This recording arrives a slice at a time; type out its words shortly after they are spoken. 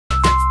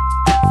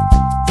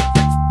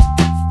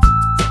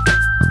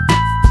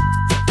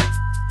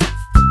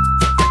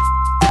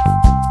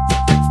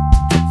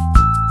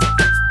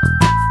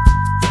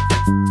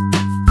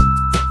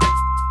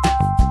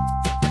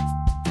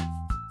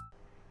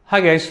Hi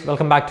guys,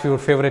 welcome back to your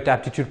favorite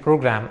aptitude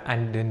program,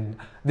 and in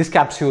this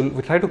capsule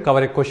we try to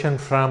cover a question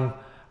from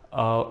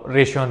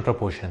ratio and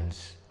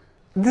proportions.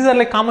 These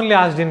are commonly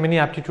asked in many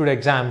aptitude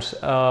exams,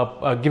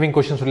 giving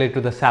questions related to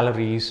the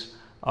salaries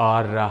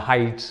or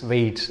heights,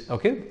 weights.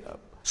 Okay,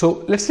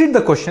 so let's read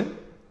the question.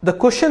 The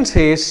question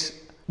says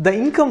the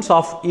incomes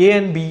of A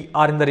and B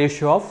are in the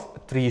ratio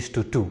of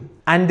 3:2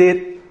 and their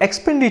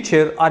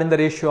expenditure are in the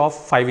ratio of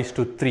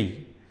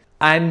 5:3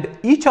 and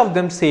each of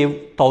them save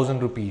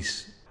 1000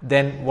 rupees.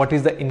 Then what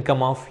is the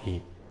income of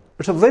A?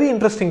 It's a very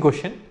interesting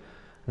question.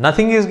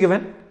 Nothing is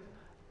given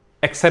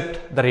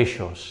except the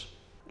ratios.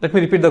 Let me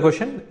repeat the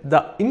question.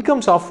 The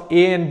incomes of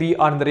A and B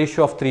are in the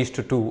ratio of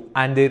 3:2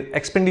 and their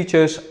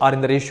expenditures are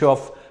in the ratio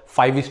of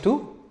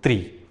 5:3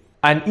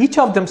 and each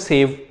of them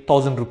save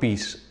 1000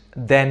 rupees.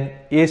 Then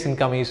A's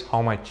income is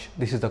how much?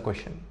 This is the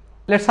question.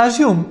 Let's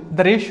assume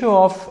the ratio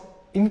of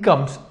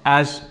incomes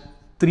as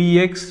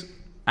 3x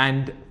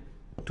and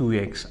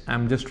 2x.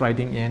 I'm just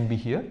writing A and B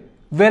here.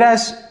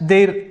 Whereas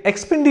their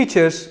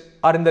expenditures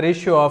are in the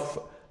ratio of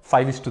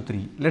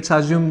 5:3. Let's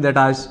assume that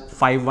as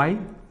 5y,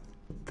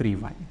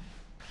 3y.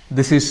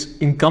 This is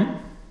income,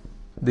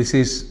 this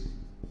is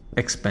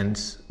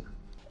expense.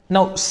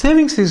 Now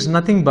savings is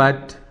nothing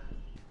but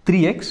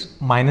 3x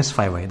minus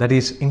 5y, that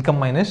is income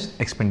minus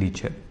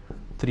expenditure.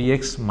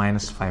 3x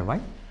minus 5y.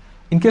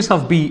 In case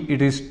of B,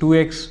 it is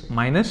 2x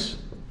minus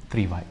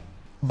 3y.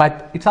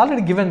 But it's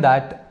already given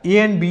that A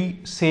and B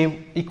save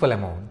equal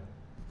amount,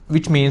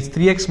 which means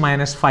 3x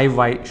minus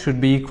 5y should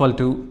be equal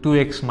to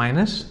 2x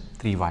minus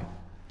 3y.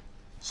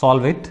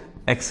 Solve it.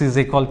 X is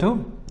equal to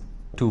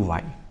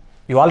 2y.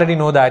 You already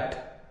know that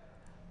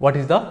what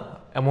is the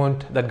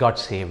amount that got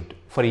saved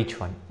for each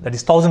one. That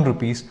is 1000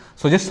 rupees.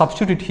 So just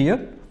substitute here.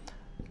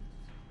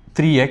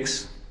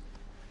 3x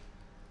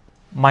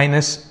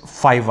minus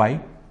 5y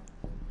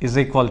is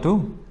equal to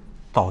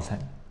 1000.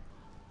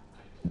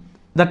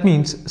 That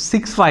means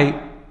 6y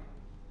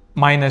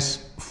minus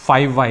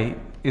 5y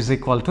is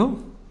equal to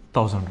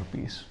 1000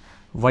 rupees.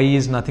 Y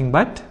is nothing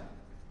but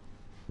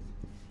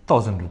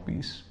 1000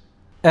 rupees.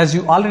 As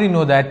you already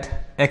know that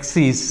X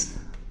is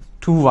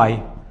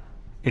 2y,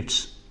 it's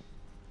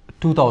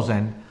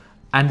 2000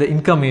 and the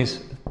income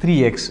is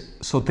 3x.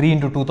 So 3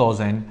 into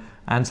 2000,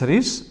 answer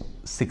is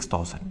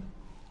 6000.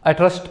 I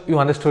trust you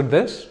understood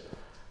this.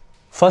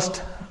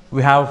 First,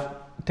 we have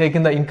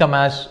taken the income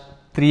as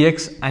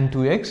 3x and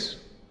 2x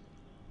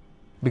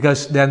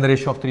because they are in the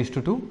ratio of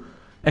 3:2.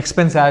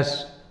 Expense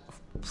as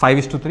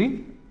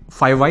 5:3.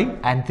 5y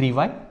and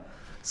 3y.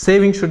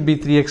 Saving should be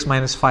 3x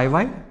minus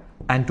 5y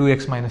and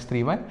 2x minus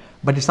 3y,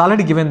 but it's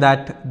already given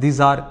that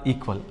these are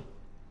equal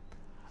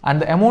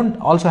and the amount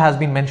also has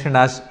been mentioned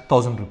as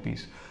 1000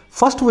 rupees.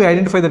 First we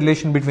identify the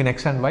relation between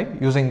x and y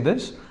using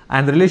this,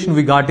 and the relation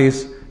we got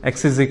is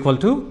x is equal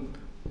to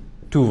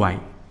 2y.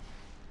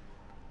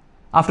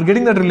 After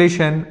getting that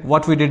relation,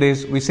 what we did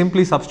is we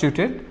simply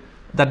substituted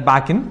that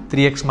back in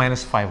 3x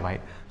minus 5y.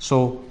 So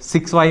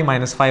 6y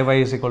minus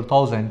 5y is equal to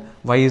 1000,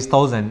 y is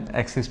 1000,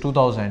 x is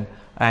 2000,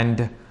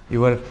 and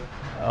your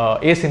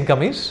A's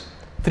income is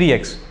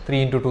 3x,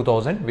 3 into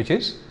 2000, which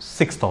is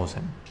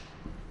 6000.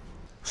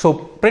 So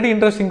pretty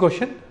interesting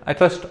question. I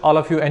trust all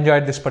of you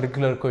enjoyed this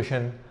particular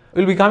question.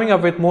 We'll be coming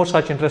up with more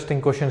such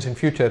interesting questions in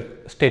future.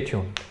 Stay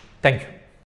tuned. Thank you.